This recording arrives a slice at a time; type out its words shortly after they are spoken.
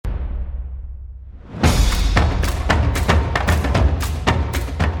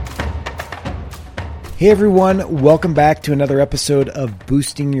Hey everyone, welcome back to another episode of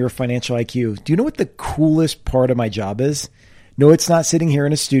Boosting Your Financial IQ. Do you know what the coolest part of my job is? No, it's not sitting here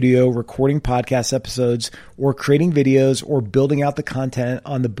in a studio recording podcast episodes or creating videos or building out the content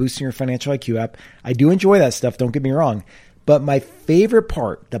on the Boosting Your Financial IQ app. I do enjoy that stuff, don't get me wrong. But my favorite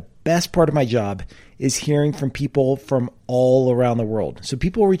part, the best part of my job is hearing from people from all around the world. So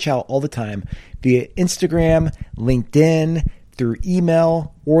people reach out all the time via Instagram, LinkedIn, through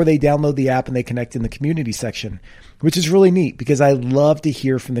email, or they download the app and they connect in the community section, which is really neat because I love to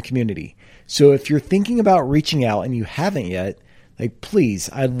hear from the community. So if you're thinking about reaching out and you haven't yet, please,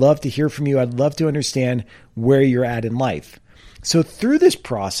 I'd love to hear from you. I'd love to understand where you're at in life. So through this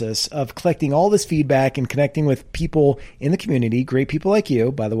process of collecting all this feedback and connecting with people in the community, great people like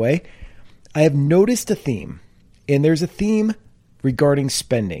you, by the way, I have noticed a theme, and there's a theme regarding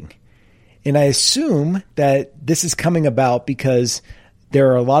spending. And I assume that this is coming about because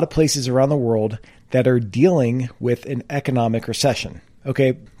there are a lot of places around the world that are dealing with an economic recession.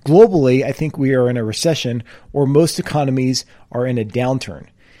 Okay, globally, I think we are in a recession, or most economies are in a downturn.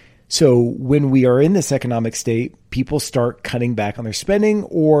 So when we are in this economic state, people start cutting back on their spending,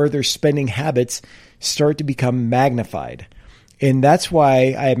 or their spending habits start to become magnified. And that's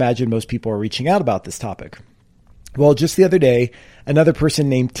why I imagine most people are reaching out about this topic. Well, just the other day, another person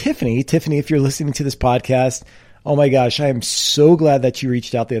named Tiffany, if you're listening to this podcast, oh my gosh, I am so glad that you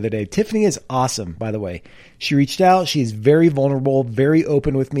reached out the other day. Tiffany is awesome, by the way. She reached out. She's very vulnerable, very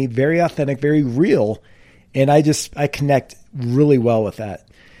open with me, very authentic, very real. And I connect really well with that.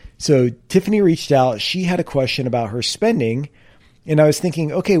 So Tiffany reached out. She had a question about her spending. And I was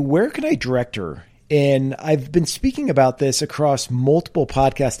thinking, okay, where can I direct her? And I've been speaking about this across multiple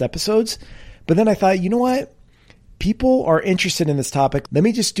podcast episodes. But then I thought, you know what? People are interested in this topic. Let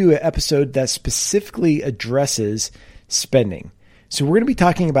me just do an episode that specifically addresses spending. So we're going to be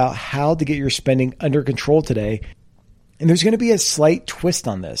talking about how to get your spending under control today. And there's going to be a slight twist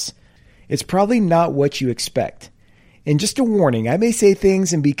on this. It's probably not what you expect. And just a warning, I may say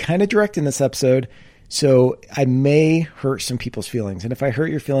things and be kind of direct in this episode, so I may hurt some people's feelings. And if I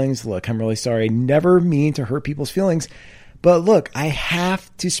hurt your feelings, look, I'm really sorry. I never mean to hurt people's feelings. But look, I have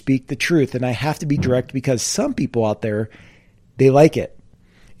to speak the truth and I have to be direct because some people out there, they like it.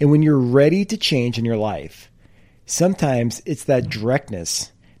 And when you're ready to change in your life, sometimes it's that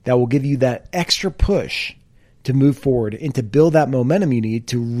directness that will give you that extra push to move forward and to build that momentum you need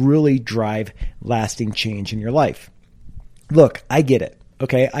to really drive lasting change in your life. Look, I get it.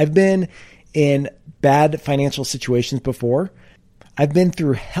 Okay. I've been in bad financial situations before. I've been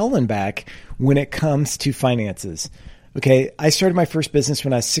through hell and back when it comes to finances. Okay, I started my first business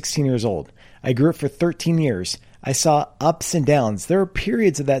when I was 16 years old. I grew it for 13 years. I saw ups and downs. There were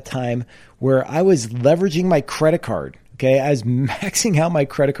periods of that time where I was leveraging my credit card. Okay, I was maxing out my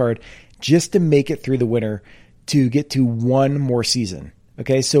credit card just to make it through the winter to get to one more season.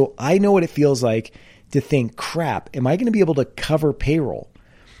 Okay, so I know what it feels like to think, crap, am I going to be able to cover payroll?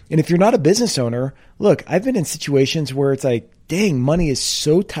 And if you're not a business owner, look, I've been in situations where it's like, dang, money is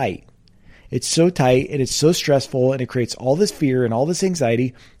so tight. It's so tight and it's so stressful and it creates all this fear and all this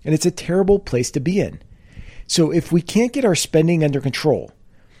anxiety, and it's a terrible place to be in. So if we can't get our spending under control,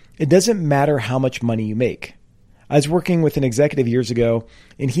 it doesn't matter how much money you make. I was working with an executive years ago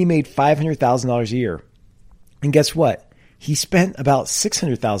and he made $500,000 a year. And guess what? He spent about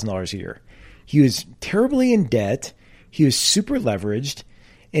 $600,000 a year. He was terribly in debt. He was super leveraged.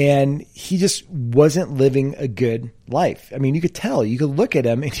 And he just wasn't living a good life. I mean, you could tell, you could look at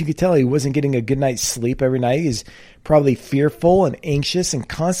him and you could tell he wasn't getting a good night's sleep every night. He's probably fearful and anxious and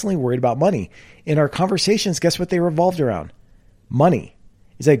constantly worried about money. In our conversations, guess what they revolved around? Money.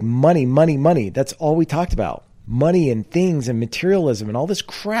 It's like money, money, money. That's all we talked about. Money and things and materialism and all this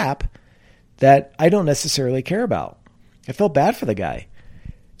crap that I don't necessarily care about. I felt bad for the guy.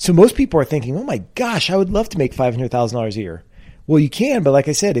 So most people are thinking, oh my gosh, I would love to make $500,000 a year. Well, you can, but like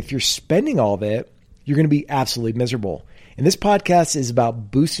I said, if you're spending all of it, you're going to be absolutely miserable. And this podcast is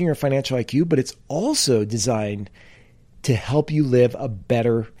about boosting your financial IQ, but it's also designed to help you live a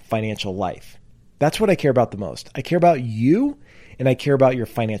better financial life. That's what I care about the most. I care about you and I care about your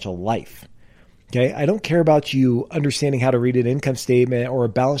financial life. Okay. I don't care about you understanding how to read an income statement or a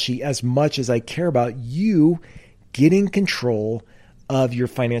balance sheet as much as I care about you getting control of your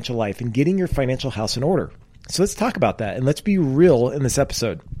financial life and getting your financial house in order. So let's talk about that and let's be real in this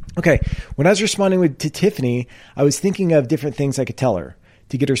episode. Okay, when I was responding to Tiffany, I was thinking of different things I could tell her.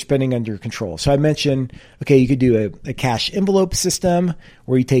 to get her spending under control. So I mentioned, okay, you could do a cash envelope system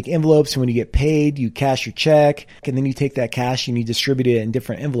where you take envelopes and when you get paid, you cash your check and then you take that cash and you distribute it in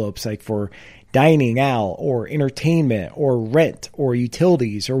different envelopes, like for dining out or entertainment or rent or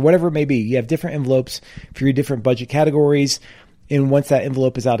utilities or whatever it may be. You have different envelopes for your different budget categories. And once that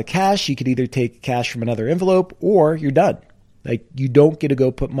envelope is out of cash, you could either take cash from another envelope or you're done. Like you don't get to go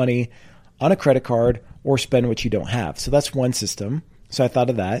put money on a credit card or spend what you don't have. So that's one system. So I thought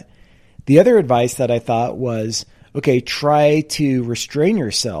of that. The other advice that I thought was, okay, try to restrain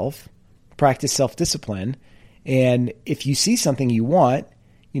yourself, practice self-discipline. And if you see something you want,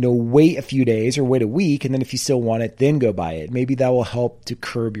 wait a few days or wait a week. And then if you still want it, then go buy it. Maybe that will help to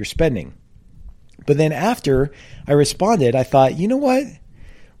curb your spending. But then after I responded, I thought, you know what?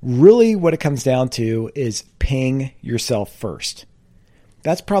 Really what it comes down to is paying yourself first.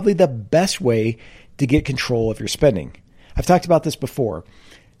 That's probably the best way to get control of your spending. I've talked about this before.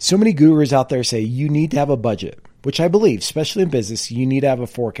 So many gurus out there say you need to have a budget, which I believe, especially in business, you need to have a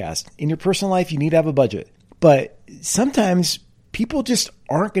forecast. In your personal life, you need to have a budget. But sometimes people just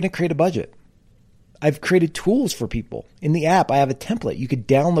aren't going to create a budget. I've created tools for people. In the app, I have a template. You could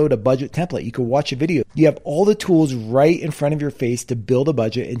download a budget template. You could watch a video. You have all the tools right in front of your face to build a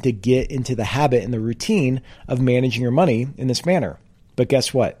budget and to get into the habit and the routine of managing your money in this manner. But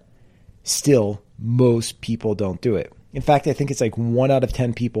guess what? Still, most people don't do it. In fact, I think it's like 1 out of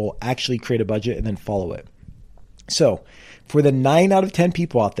 10 people actually create a budget and then follow it. So for the 9 out of 10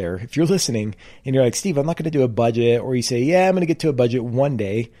 people out there, if you're listening and you're like, Steve, I'm not going to do a budget, or you say, yeah, I'm going to get to a budget one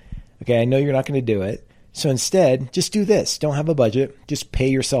day. Okay, I know you're not going to do it. So instead, just do this. Don't have a budget. Just pay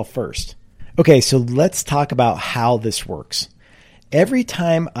yourself first. Okay, so let's talk about how this works. Every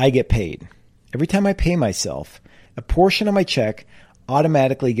time I get paid, every time I pay myself, a portion of my check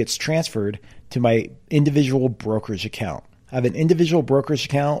automatically gets transferred to my individual brokerage account. I have an individual brokerage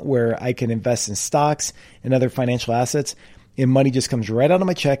account where I can invest in stocks and other financial assets, and money just comes right out of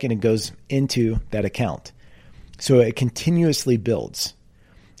my check and it goes into that account. So it continuously builds.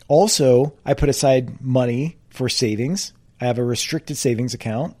 Also, I put aside money for savings. I have a restricted savings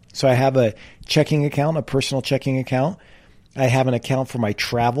account. So I have a checking account, a personal checking account. I have an account for my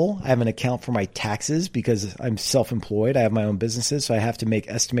travel. I have an account for my taxes because I'm self-employed. I have my own businesses, so I have to make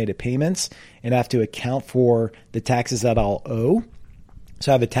estimated payments and I have to account for the taxes that I'll owe.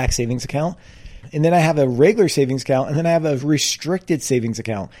 So I have a tax savings account. And then I have a regular savings account, and then I have a restricted savings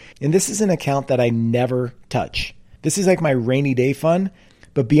account. And this is an account that I never touch. This is like my rainy day fund.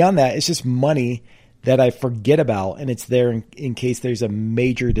 But beyond that, it's just money that I forget about, and it's there in case there's a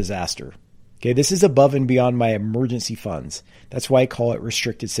major disaster. Okay, this is above and beyond my emergency funds. That's why I call it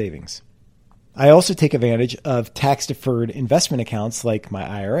restricted savings. I also take advantage of tax-deferred investment accounts like my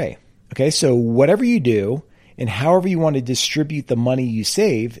IRA. Okay, so whatever you do and however you want to distribute the money you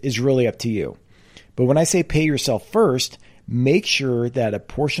save is really up to you. But when I say pay yourself first, make sure that a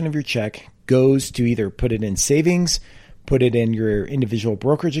portion of your check goes to either put it in savings, put it in your individual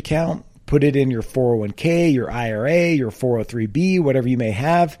brokerage account, put it in your 401k, your IRA, your 403b, whatever you may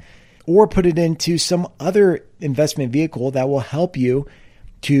have, or put it into some other investment vehicle that will help you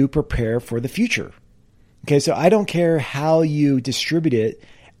to prepare for the future. Okay, so I don't care how you distribute it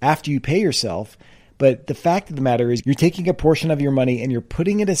after you pay yourself, but the fact of the matter is you're taking a portion of your money and you're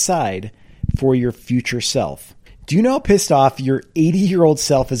putting it aside for your future self. Do you know how pissed off your 80-year-old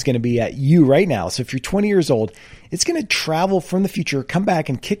self is going to be at you right now? So if you're 20 years old, it's going to travel from the future, come back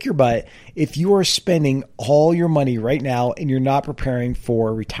and kick your butt if you are spending all your money right now and you're not preparing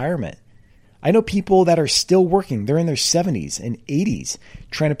for retirement. I know people that are still working. They're in their 70s and 80s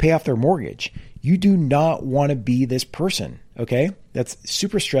trying to pay off their mortgage. You do not want to be this person, okay? That's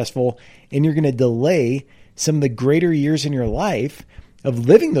super stressful, and you're going to delay some of the greater years in your life of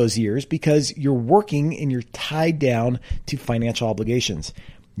living those years because you're working and you're tied down to financial obligations.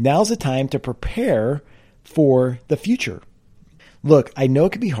 Now's the time to prepare for the future. Look, I know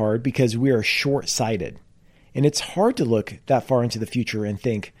it can be hard because we are short-sighted, and it's hard to look that far into the future and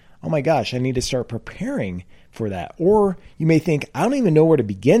think, oh my gosh, I need to start preparing for that. Or you may think, I don't even know where to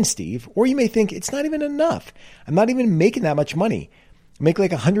begin, Steve. Or you may think it's not even enough. I'm not even making that much money. I make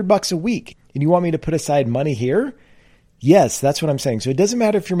like $100 a week, and you want me to put aside money here? Yes, that's what I'm saying. So it doesn't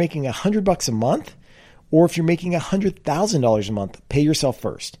matter if you're making $100 a month or if you're making $100,000 a month, pay yourself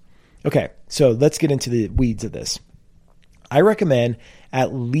first. Okay, so let's get into the weeds of this. I recommend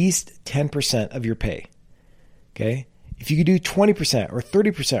at least 10% of your pay. Okay, if you could do 20% or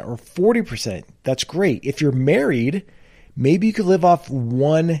 30% or 40%, that's great. If you're married, maybe you could live off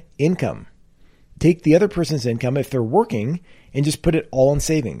one income. Take the other person's income if they're working and just put it all in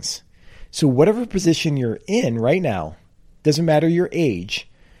savings. So whatever position you're in right now, doesn't matter your age,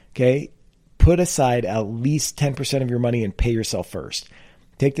 okay? Put aside at least 10% of your money and pay yourself first.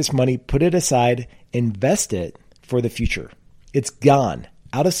 Take this money, put it aside, invest it for the future. It's gone.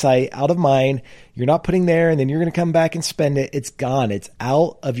 Out of sight, out of mind. You're not putting there and then you're going to come back and spend it. It's gone. It's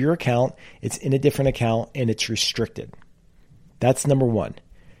out of your account. It's in a different account and it's restricted. That's number one.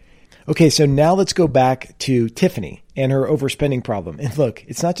 Okay, so now let's go back to Tiffany and her overspending problem. And look,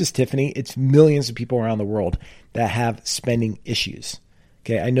 it's not just Tiffany, it's millions of people around the world that have spending issues.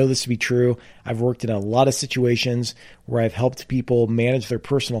 Okay, I know this to be true. I've worked in a lot of situations where I've helped people manage their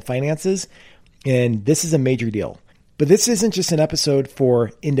personal finances, and this is a major deal. But this isn't just an episode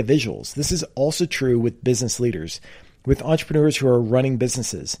for individuals. This is also true with business leaders, with entrepreneurs who are running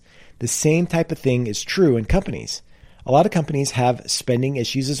businesses. The same type of thing is true in companies. A lot of companies have spending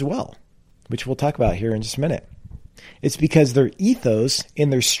issues as well, which we'll talk about here in just a minute. It's because their ethos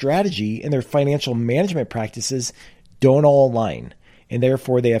and their strategy and their financial management practices don't all align, and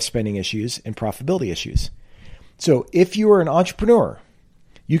therefore they have spending issues and profitability issues. So if you are an entrepreneur,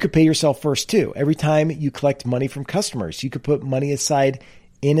 you could pay yourself first too. Every time you collect money from customers, you could put money aside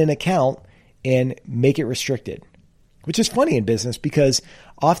in an account and make it restricted, which is funny in business because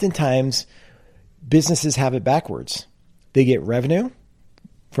oftentimes businesses have it backwards. They get revenue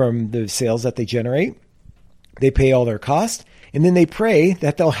from the sales that they generate. They pay all their costs, and then they pray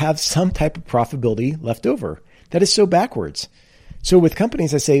that they'll have some type of profitability left over. That is so backwards. So with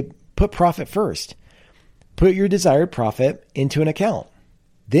companies, I say, put profit first. Put your desired profit into an account.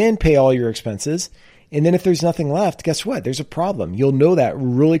 Then pay all your expenses. And then if there's nothing left, guess what? There's a problem. You'll know that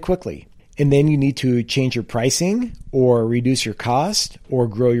really quickly. And then you need to change your pricing or reduce your cost or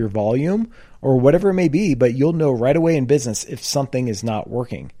grow your volume or whatever it may be, but you'll know right away in business if something is not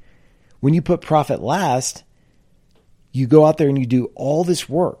working. When you put profit last, you go out there and you do all this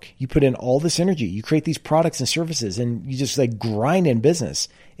work. You put in all this energy. You create these products and services and you just like grind in business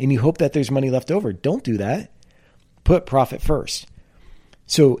and you hope that there's money left over. Don't do that. Put profit first.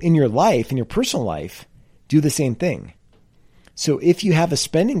 So in your life, in your personal life, do the same thing. So if you have a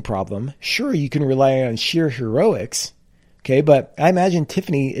spending problem, sure, you can rely on sheer heroics. Okay. But I imagine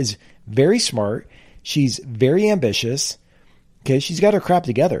Tiffany is very smart. She's very ambitious. Okay. She's got her crap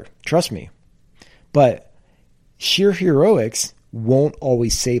together. Trust me. But sheer heroics won't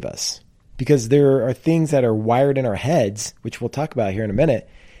always save us because there are things that are wired in our heads, which we'll talk about here in a minute,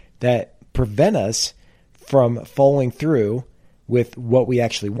 that prevent us from following through with what we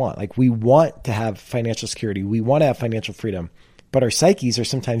actually want. Like we want to have financial security. We want to have financial freedom, but our psyches are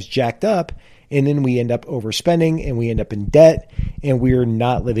sometimes jacked up and then we end up overspending and we end up in debt and we're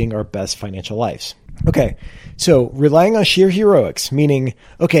not living our best financial lives. Okay. So relying on sheer heroics, meaning,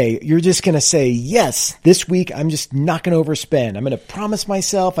 okay, you're just going to say, yes, this week, I'm just not going to overspend. I'm going to promise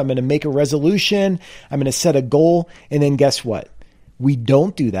myself, I'm going to make a resolution. I'm going to set a goal. And then guess what? We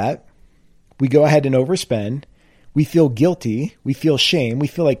don't do that. We go ahead and overspend. We feel guilty. We feel shame. We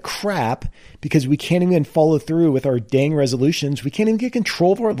feel like crap because we can't even follow through with our dang resolutions. We can't even get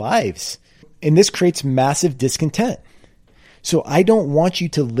control of our lives. And this creates massive discontent. So I don't want you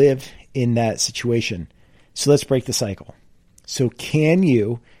to live in that situation. So let's break the cycle. So can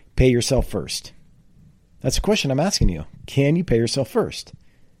you pay yourself first? That's a question I'm asking you. Can you pay yourself first?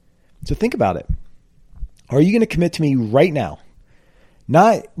 So think about it. Are you going to commit to me right now?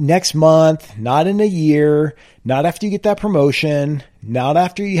 Not next month, not in a year, not after you get that promotion, not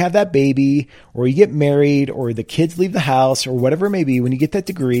after you have that baby, or you get married, or the kids leave the house, or whatever it may be, when you get that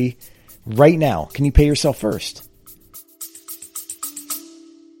degree, right now, can you pay yourself first?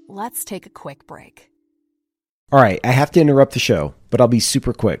 Let's take a quick break. All right, I have to interrupt the show, but I'll be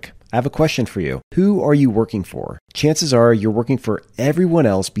super quick. I have a question for you. Who are you working for? Chances are you're working for everyone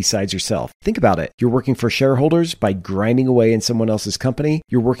else besides yourself. Think about it. You're working for shareholders by grinding away in someone else's company.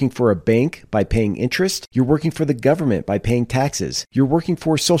 You're working for a bank by paying interest. You're working for the government by paying taxes. You're working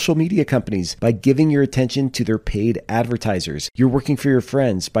for social media companies by giving your attention to their paid advertisers. You're working for your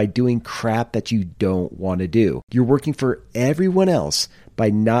friends by doing crap that you don't want to do. You're working for everyone else by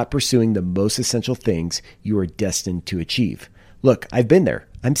not pursuing the most essential things you are destined to achieve. Look, I've been there.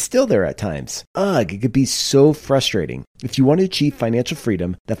 I'm still there at times. Ugh, it could be so frustrating. If you want to achieve financial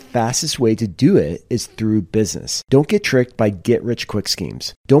freedom, the fastest way to do it is through business. Don't get tricked by get-rich-quick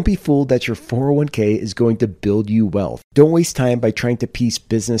schemes. Don't be fooled that your 401k is going to build you wealth. Don't waste time by trying to piece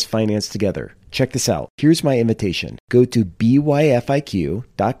business finance together. Check this out. Here's my invitation. Go to byfiq.com,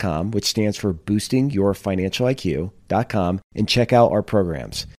 which stands for Boosting Your Financial IQ.com, and check out our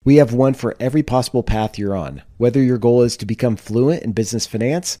programs. We have one for every possible path you're on. Whether your goal is to become fluent in business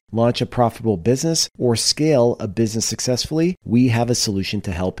finance, launch a profitable business, or scale a business successfully, we have a solution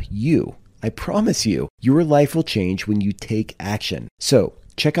to help you. I promise you, your life will change when you take action. So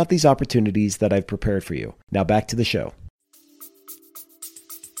check out these opportunities that I've prepared for you. Now back to the show.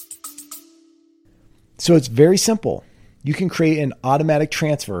 So it's very simple. You can create an automatic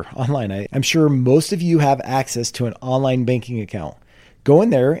transfer online. I'm sure most of you have access to an online banking account. Go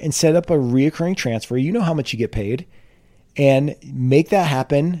in there and set up a recurring transfer. You know how much you get paid, and make that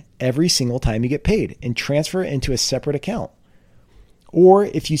happen every single time you get paid and transfer it into a separate account. Or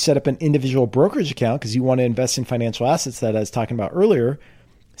if you set up an individual brokerage account because you want to invest in financial assets that I was talking about earlier,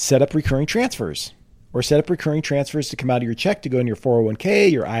 set up recurring transfers, or set up recurring transfers to come out of your check to go in your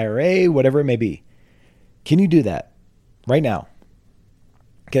 401k, your IRA, whatever it may be. Can you do that right now?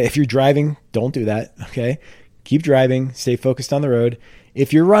 Okay. If you're driving, don't do that. Okay. Keep driving, stay focused on the road.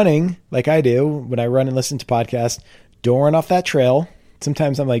 If you're running, like I do, when I run and listen to podcasts, don't run off that trail.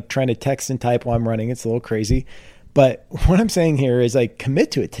 Sometimes I'm like trying to text and type while I'm running. It's a little crazy. But what I'm saying here is like,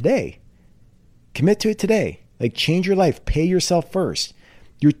 commit to it today. Commit to it today. Like, change your life. Pay yourself first.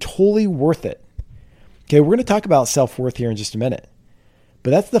 You're totally worth it. Okay, we're going to talk about self-worth here in just a minute.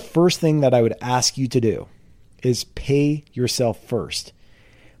 But that's the first thing that I would ask you to do, is pay yourself first.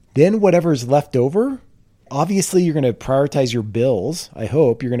 Then whatever's left over, obviously you're going to prioritize your bills. I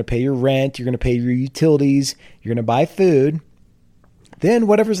hope you're going to pay your rent. You're going to pay your utilities. You're going to buy food. Then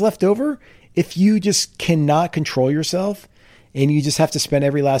whatever's left over, if you just cannot control yourself and you just have to spend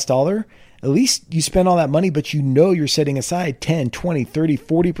every last dollar, at least you spend all that money, but you know you're setting aside 10, 20, 30,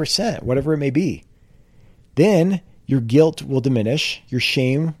 40%, whatever it may be. Then your guilt will diminish, your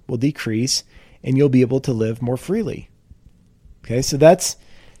shame will decrease, and you'll be able to live more freely. Okay, so that's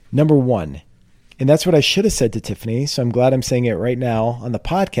number one. And that's what I should have said to Tiffany. So I'm glad I'm saying it right now on the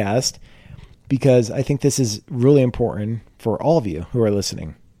podcast, because I think this is really important for all of you who are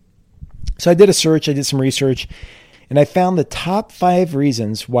listening. So I did some research, and I found the top 5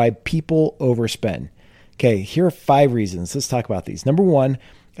 reasons why people overspend. Okay, here are 5 reasons. Let's talk about these. Number 1,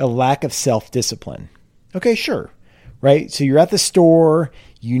 a lack of self-discipline. Okay, sure, right? So you're at the store,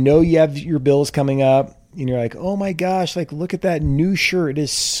 you know you have your bills coming up, and you're like, oh my gosh, like look at that new shirt. It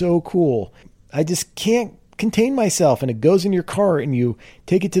is so cool. I just can't contain myself. And it goes in your cart, and you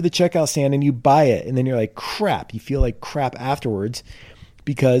take it to the checkout stand and you buy it. And then you're like, crap. You feel like crap afterwards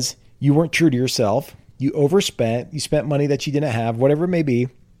because you weren't true to yourself. You overspent. You spent money that you didn't have, whatever it may be.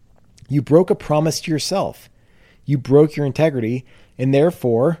 You broke a promise to yourself. You broke your integrity, and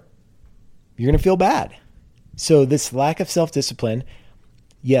therefore you're going to feel bad. So this lack of self-discipline,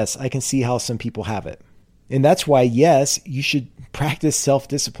 yes, I can see how some people have it. And that's why, yes, you should practice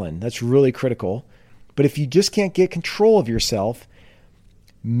self-discipline. That's really critical. But if you just can't get control of yourself,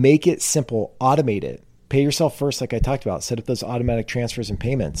 make it simple, automate it. Pay yourself first, like I talked about. Set up those automatic transfers and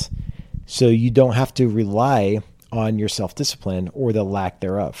payments so you don't have to rely on your self-discipline or the lack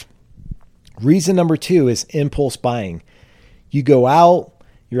thereof. Reason number 2 is impulse buying. You go out,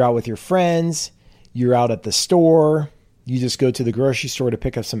 you're out with your friends, you're out at the store, you just go to the grocery store to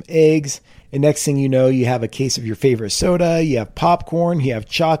pick up some eggs, and next thing you know, you have a case of your favorite soda, you have popcorn, you have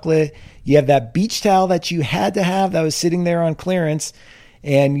chocolate, you have that beach towel that you had to have that was sitting there on clearance,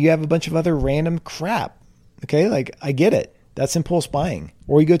 and you have a bunch of other random crap. Okay, like I get it. That's impulse buying.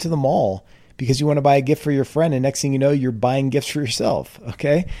 Or you go to the mall because you want to buy a gift for your friend, and next thing you know, you're buying gifts for yourself.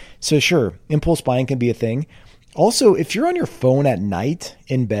 Okay, so sure, impulse buying can be a thing. Also, if you're on your phone at night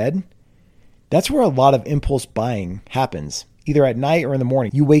in bed, that's where a lot of impulse buying happens, either at night or in the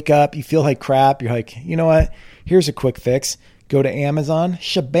morning. You wake up, you feel like crap. You're like, you know what? Here's a quick fix. Go to Amazon,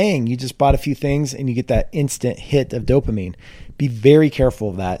 shebang. You just bought a few things and you get that instant hit of dopamine. Be very careful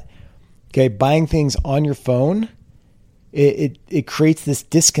of that. Okay, buying things on your phone, it creates this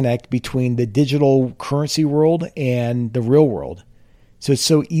disconnect between the digital currency world and the real world. So it's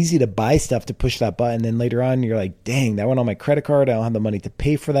so easy to buy stuff to push that button. Then later on, you're like, dang, that went on my credit card. I don't have the money to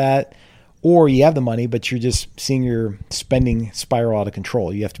pay for that. Or you have the money, but you're just seeing your spending spiral out of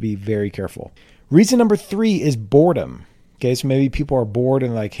control. You have to be very careful. Reason number 3 is boredom. Okay, so maybe people are bored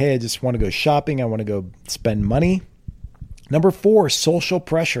and like, hey, I just want to go shopping. I want to go spend money. Number 4, social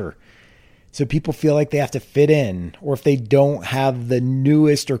pressure. So people feel like they have to fit in, or if they don't have the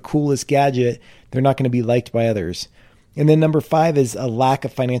newest or coolest gadget, they're not going to be liked by others. And then number 5 is a lack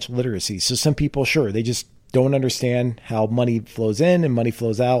of financial literacy. So some people, sure, they just don't understand how money flows in and money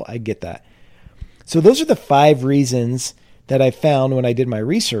flows out. I get that. So those are the 5 reasons that I found when I did my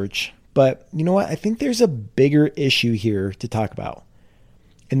research. But you know what? I think there's a bigger issue here to talk about.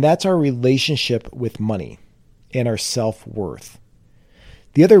 And that's our relationship with money and our self-worth.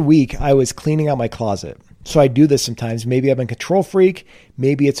 The other week, I was cleaning out my closet. So I do this sometimes. Maybe I'm a control freak.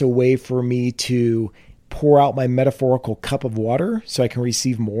 Maybe it's a way for me to pour out my metaphorical cup of water so I can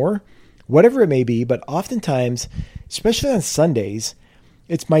receive more. whatever it may be. But oftentimes, especially on Sundays,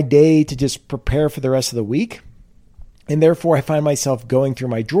 it's my day to just prepare for the rest of the week. And therefore, I find myself going through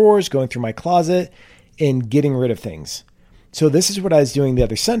my drawers, going through my closet, and getting rid of things. So this is what I was doing the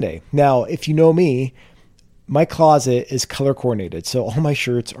other Sunday. Now, if you know me, my closet is color coordinated. So all my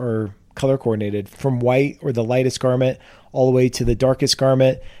shirts are color coordinated from white or the lightest garment all the way to the darkest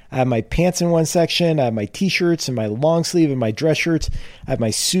garment. I have my pants in one section. I have my t-shirts and my long sleeve and my dress shirts. I have my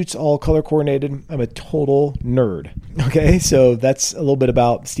suits all color coordinated. I'm a total nerd. Okay. So that's a little bit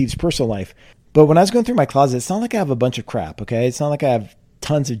about Steve's personal life. But when I was going through my closet, it's not like I have a bunch of crap. Okay. It's not like I have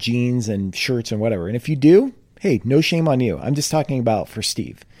tons of jeans and shirts and whatever. And if you do, hey, no shame on you. I'm just talking about for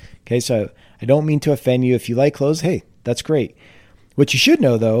Steve. Okay. So I don't mean to offend you. If you like clothes, hey, that's great. What you should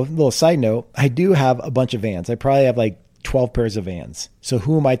know though, a little side note, I do have a bunch of Vans. I probably have like 12 pairs of Vans. So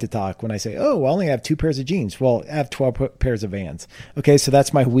who am I to talk when I say, oh, I only have 2 pairs of jeans? Well, I have 12 pairs of Vans. Okay. So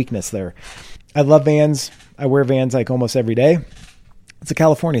that's my weakness there. I love Vans. I wear Vans like almost every day. It's a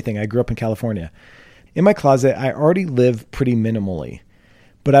California thing. I grew up in California. In my closet, I already live pretty minimally,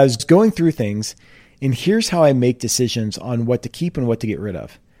 but I was going through things, and here's how I make decisions on what to keep and what to get rid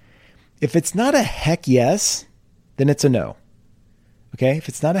of. If it's not a heck yes, then it's a no. Okay. If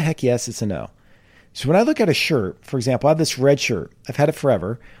it's not a heck yes, it's a no. So when I look at a shirt, for example, I have this red shirt. I've had it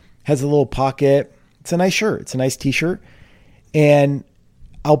forever. Has a little pocket. It's a nice shirt. It's a nice t-shirt. And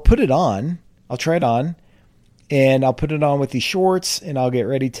I'll put it on. I'll try it on. And I'll put it on with these shorts and I'll get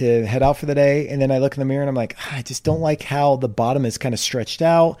ready to head out for the day. And then I look in the mirror and I'm like, I just don't like how the bottom is kind of stretched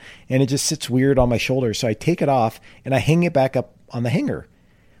out and it just sits weird on my shoulders. So I take it off and I hang it back up on the hanger.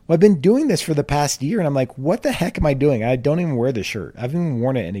 Well, I've been doing this for the past year and I'm like, what the heck am I doing? I don't even wear this shirt. I haven't even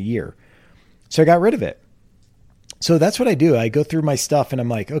worn it in a year. So I got rid of it. So that's what I do. I go through my stuff and I'm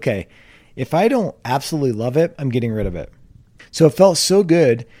like, okay, if I don't absolutely love it, I'm getting rid of it. So it felt so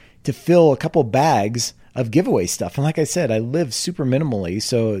good to fill a couple bags of giveaway stuff. And like I said, I live super minimally.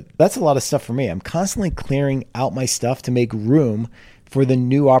 So that's a lot of stuff for me. I'm constantly clearing out my stuff to make room for the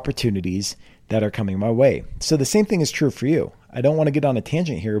new opportunities that are coming my way. So the same thing is true for you. I don't want to get on a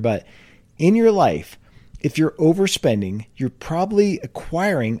tangent here, but in your life, if you're overspending, you're probably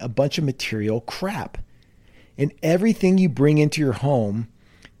acquiring a bunch of material crap. And everything you bring into your home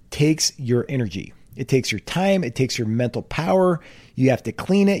takes your energy. It takes your time. It takes your mental power. You have to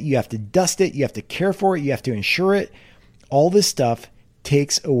clean it. You have to dust it. You have to care for it. You have to insure it. All this stuff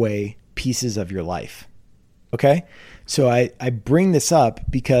takes away pieces of your life. Okay. So I bring this up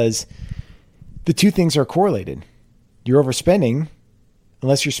because the two things are correlated. You're overspending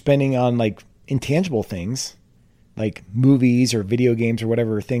unless you're spending on like intangible things like movies or video games or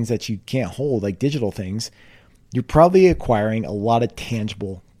whatever things that you can't hold, like digital things. You're probably acquiring a lot of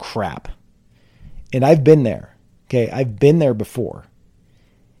tangible crap. And I've been there. Okay. I've been there before.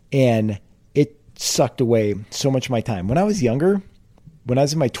 And it sucked away so much of my time. When I was younger, when I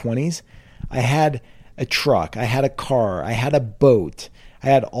was in my 20s, I had a truck, I had a car, I had a boat, I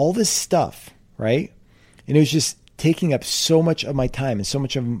had all this stuff, right? And it was just taking up so much of my time and so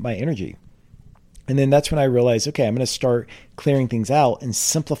much of my energy. And then that's when I realized, okay, I'm going to start clearing things out and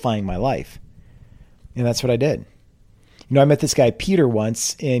simplifying my life. And that's what I did. You know, I met this guy, Peter,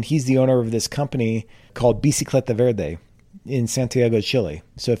 once, and he's the owner of this company called Bicicleta Verde in Santiago, Chile.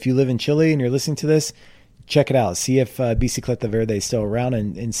 So if you live in Chile and you're listening to this, check it out. See if Bicicleta Verde is still around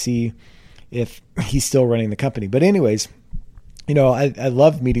and see if he's still running the company. But anyways, you know, I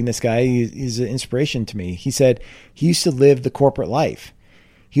love meeting this guy. He's an inspiration to me. He said he used to live the corporate life.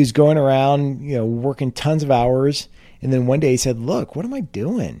 He was going around, you know, working tons of hours. And then one day he said, look, what am I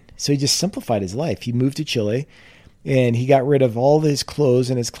doing? So he just simplified his life. He moved to Chile and he got rid of all his clothes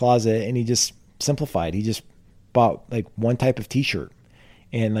in his closet and he just simplified. He just bought like one type of t-shirt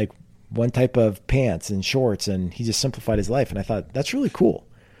and like one type of pants and shorts, and he just simplified his life. And I thought that's really cool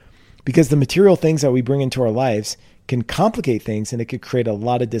because the material things that we bring into our lives can complicate things and it could create a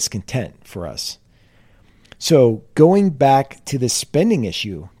lot of discontent for us. So going back to the spending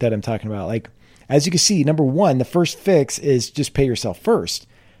issue that I'm talking about, like, as you can see, number one, the first fix is just pay yourself first.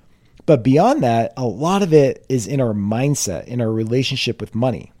 But beyond that, a lot of it is in our mindset, in our relationship with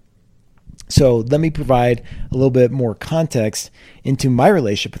money. So let me provide a little bit more context into my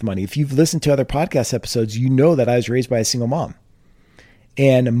relationship with money. If you've listened to other podcast episodes, you know that I was raised by a single mom.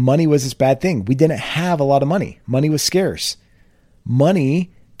 And money was this bad thing. We didn't have a lot of money. Money was scarce.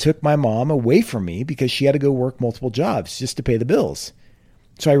 Money took my mom away from me because she had to go work multiple jobs just to pay the bills.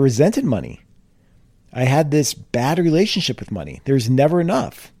 So I resented money. I had this bad relationship with money. There's never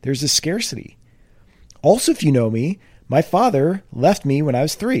enough. There's a scarcity. Also, if you know me, my father left me when I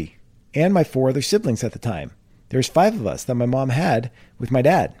was 3 and my 4 other siblings at the time. There's 5 of us that my mom had with my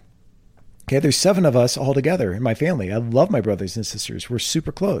dad. Okay, there's 7 of us all together in my family. I love my brothers and sisters. We're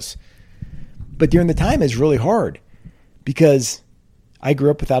super close. But during the time, it's really hard because I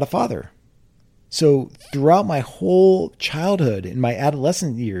grew up without a father. So throughout my whole childhood and my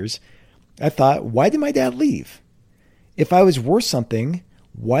adolescent years, I thought, why did my dad leave? If I was worth something,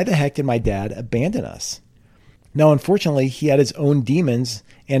 why the heck did my dad abandon us? Now, unfortunately, he had his own demons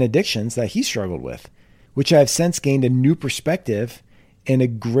and addictions that he struggled with, which I have since gained a new perspective and a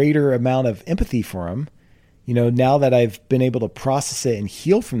greater amount of empathy for him. Now that I've been able to process it and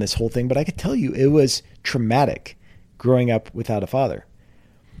heal from this whole thing, but I could tell you it was traumatic growing up without a father,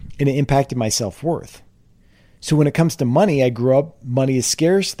 and it impacted my self-worth. So when it comes to money, I grew up, money is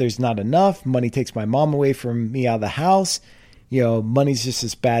scarce. There's not enough. Money takes my mom away from me out of the house. Money's just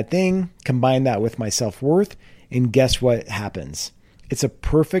this bad thing. Combine that with my self-worth, and guess what happens? It's a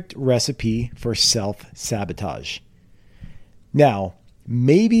perfect recipe for self-sabotage. Now,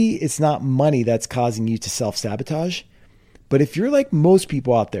 maybe it's not money that's causing you to self-sabotage, but if you're like most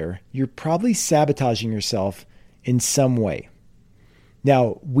people out there, you're probably sabotaging yourself in some way.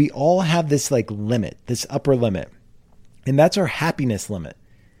 Now, we all have this limit, this upper limit, and that's our happiness limit.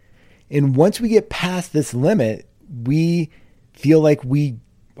 And once we get past this limit, we feel like we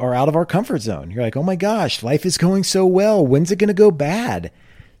are out of our comfort zone. You're like, oh my gosh, life is going so well. When's it going to go bad?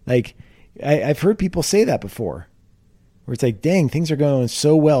 I've heard people say that before. Where it's like, dang, things are going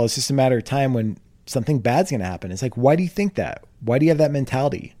so well. It's just a matter of time when something bad's going to happen. It's like, why do you think that? Why do you have that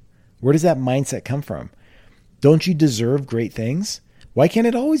mentality? Where does that mindset come from? Don't you deserve great things? Why can't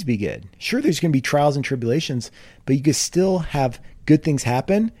it always be good? Sure, there's going to be trials and tribulations, but you can still have good things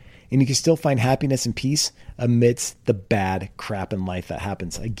happen, and you can still find happiness and peace amidst the bad crap in life that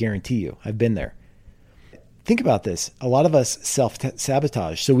happens. I guarantee you. I've been there. Think about this. A lot of us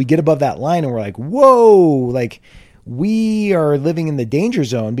self-sabotage. So we get above that line and we're like, whoa, we are living in the danger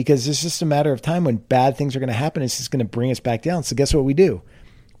zone because it's just a matter of time when bad things are going to happen. It's just going to bring us back down. So guess what we do?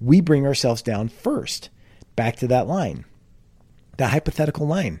 We bring ourselves down first, back to that line, that hypothetical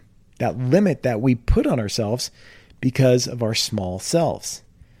line, that limit that we put on ourselves because of our small selves.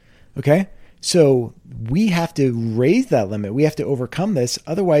 Okay? So we have to raise that limit. We have to overcome this.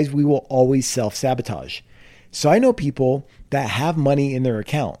 Otherwise, we will always self-sabotage. So I know people that have money in their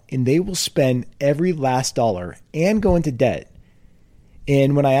account and they will spend every last dollar and go into debt.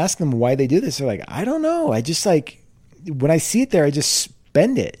 And when I ask them why they do this, they're like, I don't know. I just when I see it there, I just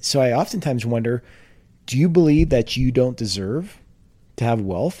spend it. So I oftentimes wonder, do you believe that you don't deserve to have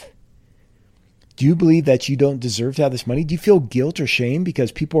wealth? Do you believe that you don't deserve to have this money? Do you feel guilt or shame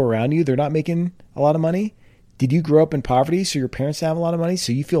because people around you, they're not making a lot of money? Did you grow up in poverty so your parents have a lot of money?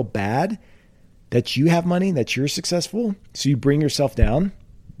 So you feel bad that you have money, that you're successful, so you bring yourself down?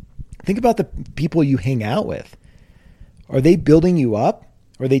 Think about the people you hang out with. Are they building you up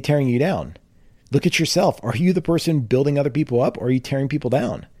or are they tearing you down? Look at yourself. Are you the person building other people up or are you tearing people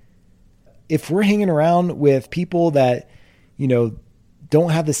down? If we're hanging around with people that,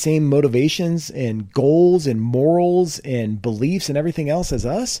 don't have the same motivations and goals and morals and beliefs and everything else as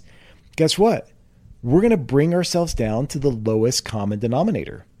us, guess what? We're going to bring ourselves down to the lowest common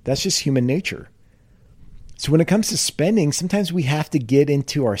denominator. That's just human nature. So when it comes to spending, sometimes we have to get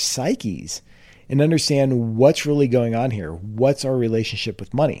into our psyches and understand what's really going on here. What's our relationship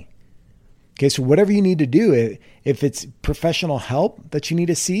with money? Okay, so whatever you need to do, if it's professional help that you need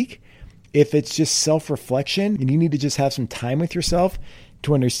to seek, if it's just self-reflection and you need to just have some time with yourself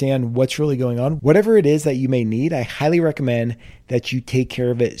to understand what's really going on, whatever it is that you may need, I highly recommend that you take care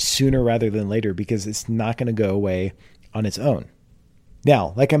of it sooner rather than later because it's not going to go away on its own.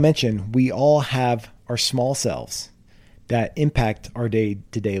 Now, like I mentioned, we all have our small selves that impact our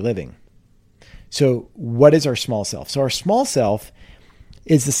day-to-day living. So what is our small self? So our small self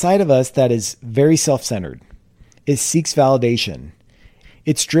is the side of us that is very self-centered. It seeks validation.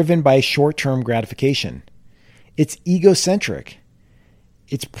 It's driven by short-term gratification. It's egocentric.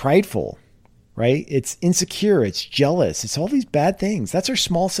 It's prideful, right? It's insecure. It's jealous. It's all these bad things. That's our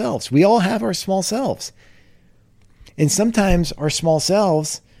small selves. We all have our small selves. And sometimes our small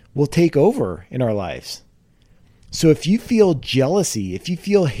selves will take over in our lives. So if you feel jealousy, if you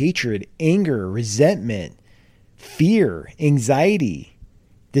feel hatred, anger, resentment, fear, anxiety,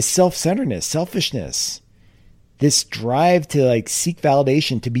 this self-centeredness, selfishness, this drive to seek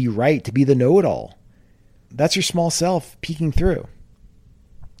validation, to be right, to be the know-it-all, that's your small self peeking through.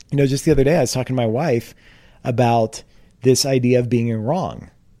 Just the other day I was talking to my wife about this idea of being wrong.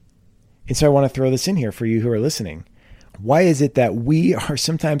 And so I want to throw this in here for you who are listening. Why is it that we are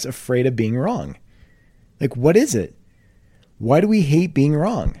sometimes afraid of being wrong? What is it? Why do we hate being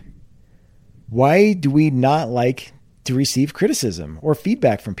wrong? Why do we not like to receive criticism or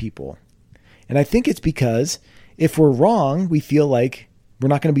feedback from people? And I think it's because if we're wrong, we feel like we're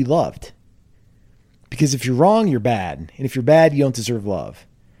not going to be loved. Because if you're wrong, you're bad. And if you're bad, you don't deserve love.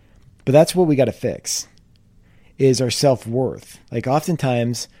 But that's what we got to fix, is our self-worth. Like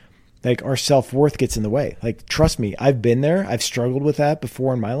oftentimes, like our self-worth gets in the way. Like, trust me, I've been there. I've struggled with that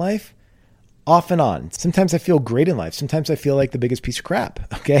before in my life, off and on. Sometimes I feel great in life. Sometimes I feel like the biggest piece of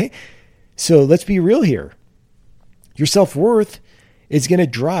crap. Okay. So let's be real here. Your self-worth is going to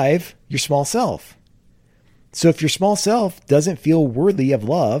drive your small self. So if your small self doesn't feel worthy of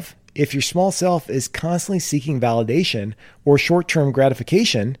love, if your small self is constantly seeking validation or short-term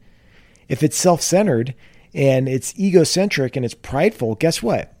gratification, if it's self-centered and it's egocentric and it's prideful, guess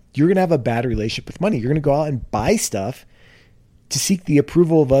what? You're going to have a bad relationship with money. You're going to go out and buy stuff to seek the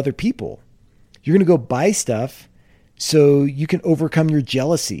approval of other people. You're going to go buy stuff so you can overcome your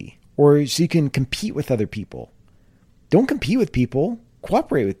jealousy or so you can compete with other people. Don't compete with people.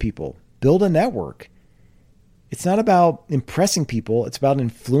 Cooperate with people. Build a network. It's not about impressing people. It's about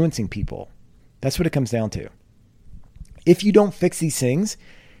influencing people. That's what it comes down to. If you don't fix these things,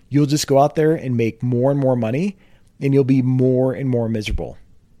 you'll just go out there and make more and more money, and you'll be more and more miserable.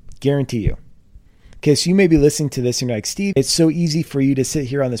 Guarantee you. Okay, so you may be listening to this and you're like, Steve, it's so easy for you to sit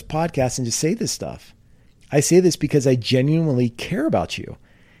here on this podcast and just say this stuff. I say this because I genuinely care about you.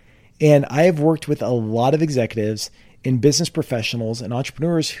 And I have worked with a lot of executives and business professionals and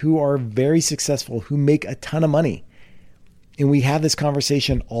entrepreneurs who are very successful, who make a ton of money. And we have this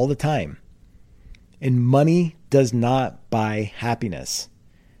conversation all the time. And money does not buy happiness.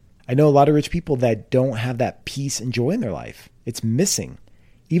 I know a lot of rich people that don't have that peace and joy in their life. It's missing,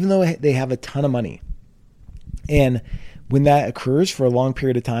 even though they have a ton of money. And when that occurs for a long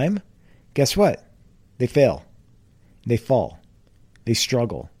period of time, guess what? They fail. They fall. They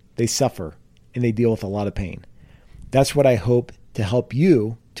struggle. They suffer. And they deal with a lot of pain. That's what I hope to help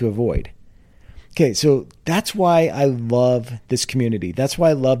you to avoid. Okay, so that's why I love this community. That's why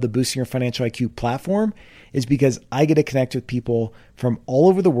I love the Boosting Your Financial IQ platform, is because I get to connect with people from all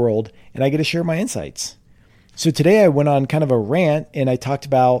over the world and I get to share my insights. So today I went on kind of a rant and I talked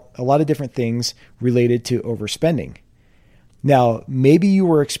about a lot of different things related to overspending. Now, maybe you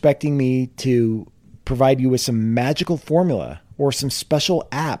were expecting me to provide you with some magical formula or some special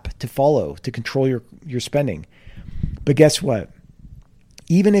app to follow to control your spending. But guess what?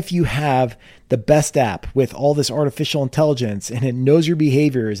 Even if you have the best app with all this artificial intelligence and it knows your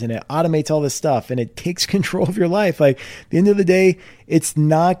behaviors and it automates all this stuff and it takes control of your life, like at the end of the day, it's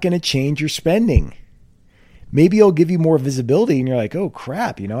not going to change your spending. Maybe it'll give you more visibility and you're like, oh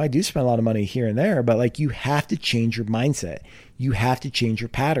crap, I do spend a lot of money here and there, but like you have to change your mindset. You have to change your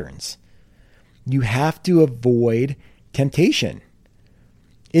patterns. You have to avoid temptation.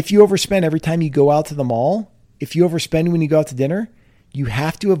 If you overspend every time you go out to the mall, if you overspend when you go out to dinner, you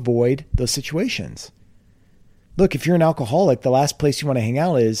have to avoid those situations. Look, if you're an alcoholic, the last place you want to hang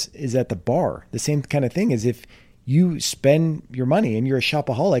out is at the bar. The same kind of thing as if you spend your money and you're a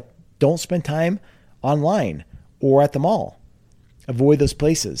shopaholic, don't spend time online or at the mall. Avoid those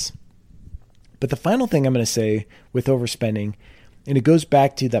places. But the final thing I'm going to say with overspending, and it goes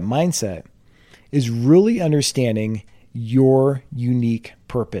back to that mindset, is really understanding your unique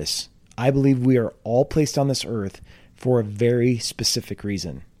purpose. I believe we are all placed on this earth for a very specific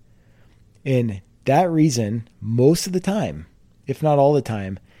reason. And that reason, most of the time, if not all the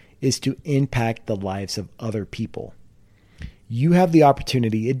time, is to impact the lives of other people. You have the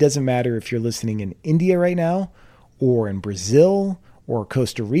opportunity. It doesn't matter if you're listening in India right now, or in Brazil, or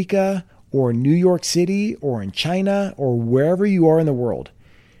Costa Rica, or New York City, or in China, or wherever you are in the world.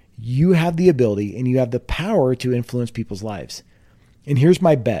 You have the ability and you have the power to influence people's lives. And here's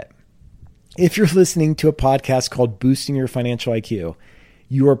my bet. If you're listening to a podcast called Boosting Your Financial IQ,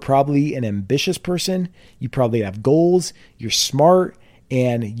 you are probably an ambitious person. You probably have goals. You're smart,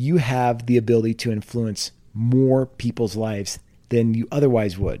 and you have the ability to influence more people's lives than you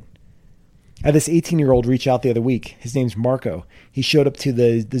otherwise would. I had this 18-year-old reach out the other week. His name's Marco. He showed up to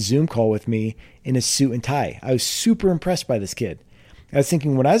the Zoom call with me in a suit and tie. I was super impressed by this kid. I was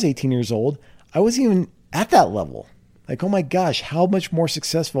thinking when I was 18 years old, I wasn't even at that level. Like, oh my gosh, how much more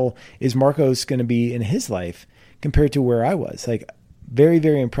successful is Marcos going to be in his life compared to where I was? Like, very,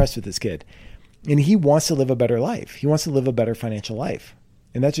 very impressed with this kid. And he wants to live a better life. He wants to live a better financial life.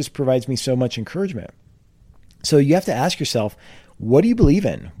 And that just provides me so much encouragement. So you have to ask yourself, what do you believe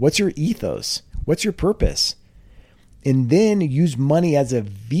in? What's your ethos? What's your purpose? And then use money as a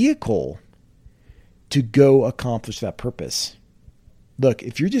vehicle to go accomplish that purpose. Look,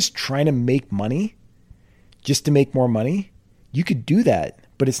 if you're just trying to make money, just to make more money, you could do that,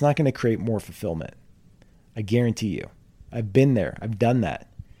 but it's not going to create more fulfillment. I guarantee you. I've been there. I've done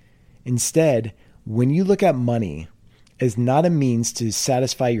that. Instead, when you look at money as not a means to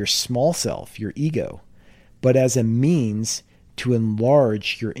satisfy your small self, your ego, but as a means to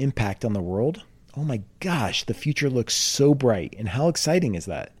enlarge your impact on the world, oh my gosh, the future looks so bright. And how exciting is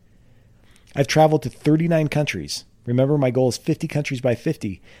that? I've traveled to 39 countries. Remember, my goal is 50 countries by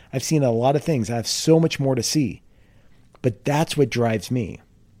 50. I've seen a lot of things. I have so much more to see. But that's what drives me.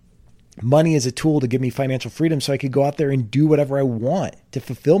 Money is a tool to give me financial freedom so I could go out there and do whatever I want to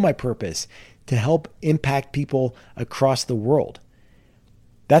fulfill my purpose, to help impact people across the world.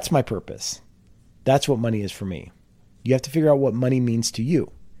 That's my purpose. That's what money is for me. You have to figure out what money means to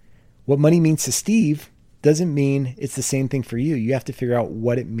you. What money means to Steve doesn't mean it's the same thing for you. You have to figure out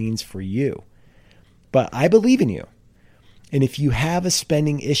what it means for you. But I believe in you. And if you have a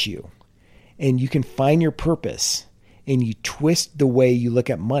spending issue and you can find your purpose and you twist the way you look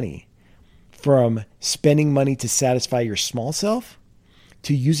at money from spending money to satisfy your small self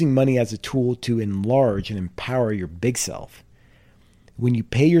to using money as a tool to enlarge and empower your big self. When you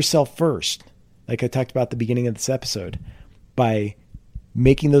pay yourself first, like I talked about at the beginning of this episode, by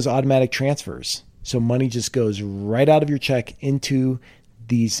making those automatic transfers. So money just goes right out of your check into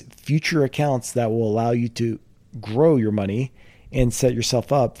these future accounts that will allow you to grow your money and set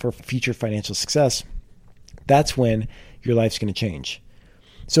yourself up for future financial success. That's when your life's going to change.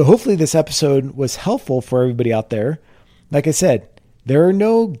 So hopefully this episode was helpful for everybody out there. Like I said, there are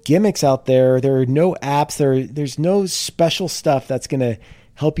no gimmicks out there. There are no apps. There's no special stuff that's going to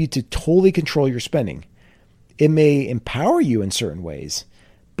help you to totally control your spending. It may empower you in certain ways,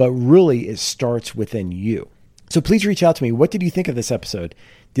 but really it starts within you. So please reach out to me. What did you think of this episode?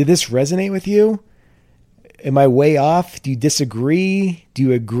 Did this resonate with you? Am I way off? Do you disagree? Do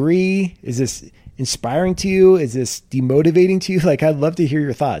you agree? Is this inspiring to you? Is this demotivating to you? Like, I'd love to hear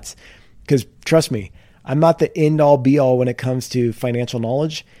your thoughts, because trust me, I'm not the end all be all when it comes to financial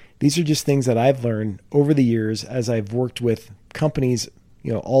knowledge. These are just things that I've learned over the years as I've worked with companies,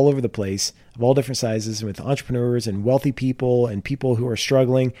 all over the place of all different sizes, and with entrepreneurs and wealthy people and people who are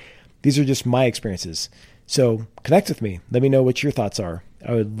struggling. These are just my experiences. So connect with me. Let me know what your thoughts are.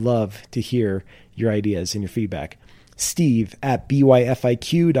 I would love to hear your ideas and your feedback.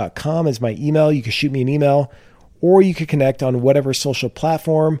 Steve@byfiq.com is my email. You can shoot me an email, or you could connect on whatever social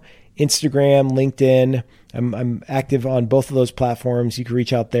platform, Instagram, LinkedIn. I'm active on both of those platforms. You can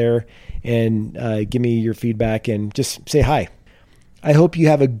reach out there and give me your feedback and just say hi. I hope you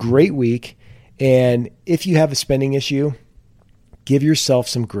have a great week. And if you have a spending issue, give yourself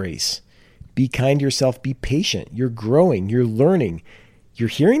some grace. Be kind to yourself. Be patient. You're growing. You're learning. You're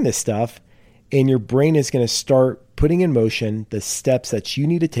hearing this stuff, and your brain is going to start putting in motion the steps that you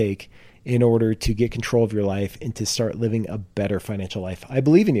need to take in order to get control of your life and to start living a better financial life. I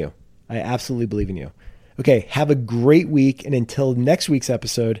believe in you. I absolutely believe in you. Okay, have a great week. And until next week's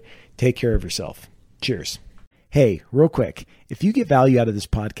episode, take care of yourself. Cheers. Hey, real quick, if you get value out of this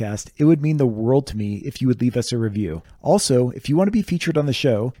podcast, it would mean the world to me if you would leave us a review. Also, if you want to be featured on the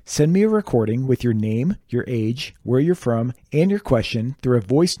show, send me a recording with your name, your age, where you're from, and your question through a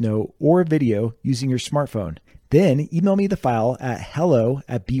voice note or a video using your smartphone. Then email me the file at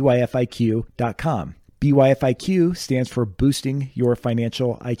hello@byfiq.com. BYFIQ stands for Boosting Your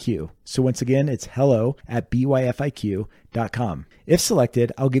Financial IQ. So once again, it's hello@byfiq.com. If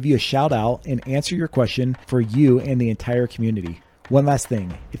selected, I'll give you a shout out and answer your question for you and the entire community. One last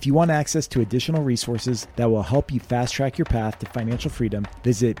thing, if you want access to additional resources that will help you fast track your path to financial freedom,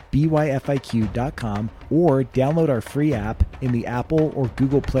 visit byfiq.com or download our free app in the Apple or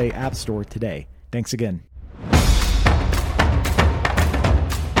Google Play App Store today. Thanks again.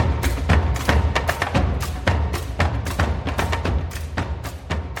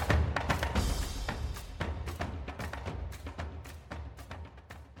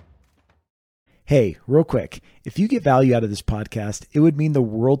 Hey, real quick, if you get value out of this podcast, it would mean the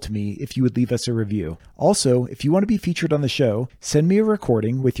world to me if you would leave us a review. Also, if you want to be featured on the show, send me a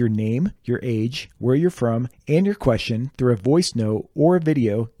recording with your name, your age, where you're from, and your question through a voice note or a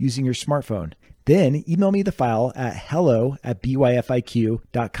video using your smartphone. Then email me the file at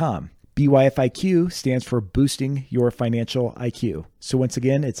hello@byfiq.com. BYFIQ stands for Boosting Your Financial IQ. So once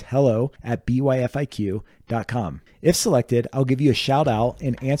again, it's hello@byfiq.com. If selected, I'll give you a shout out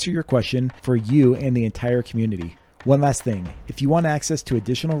and answer your question for you and the entire community. One last thing, if you want access to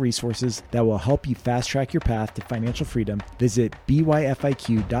additional resources that will help you fast track your path to financial freedom, visit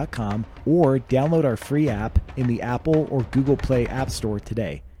byfiq.com or download our free app in the Apple or Google Play App Store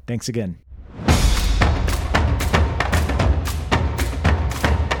today. Thanks again.